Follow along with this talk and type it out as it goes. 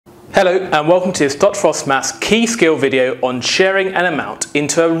Hello and welcome to this Dr. Frost Maths key skill video on sharing an amount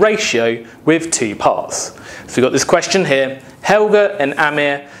into a ratio with two parts. So we've got this question here: Helga and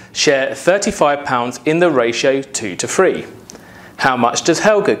Amir share £35 in the ratio 2:3. How much does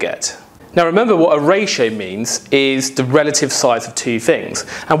Helga get? Now remember, what a ratio means is the relative size of two things.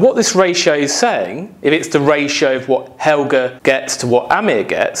 And what this ratio is saying, if it's the ratio of what Helga gets to what Amir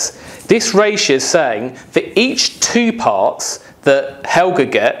gets, this ratio is saying for each two parts that Helga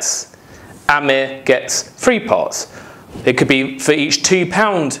gets, Amir gets 3 parts. It could be for each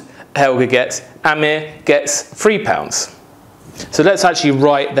 £2 Helga gets, Amir gets £3. So let's actually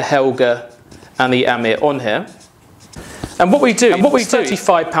write the Helga and the Amir on here. And what we do,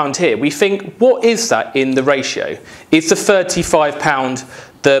 £35 here, we think, what is that in the ratio? Is the £35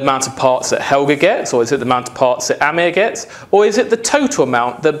 the amount of parts that Helga gets, or is it the amount of parts that Amir gets, or is it the total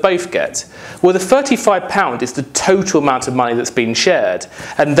amount that both get? Well, the £35 is the total amount of money that's been shared,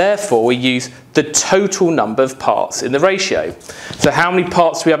 and therefore we use the total number of parts in the ratio. So how many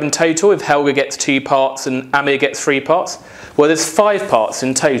parts do we have in total if Helga gets 2 parts and Amir gets 3 parts? Well, there's 5 parts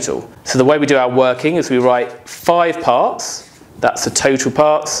in total. So the way we do our working is we write 5 parts, that's the total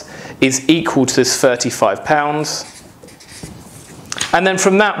parts, is equal to this £35. And then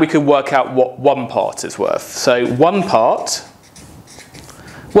from that we could work out what 1 part is worth. So 1 part,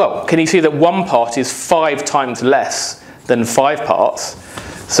 well, can you see that 1 part is 5 times less than 5 parts?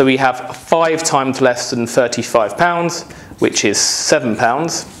 So we have 5 times less than £35, which is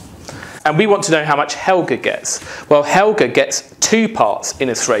 £7. And we want to know how much Helga gets. Well, Helga gets 2 parts in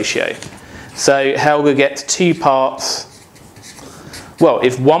this ratio. So Helga gets 2 parts. Well,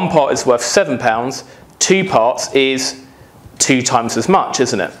 if 1 part is worth £7, 2 parts is 2 times as much,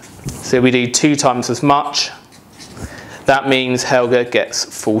 isn't it? So we do 2 times as much. That means Helga gets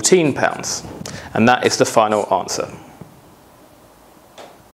 £14. And that is the final answer.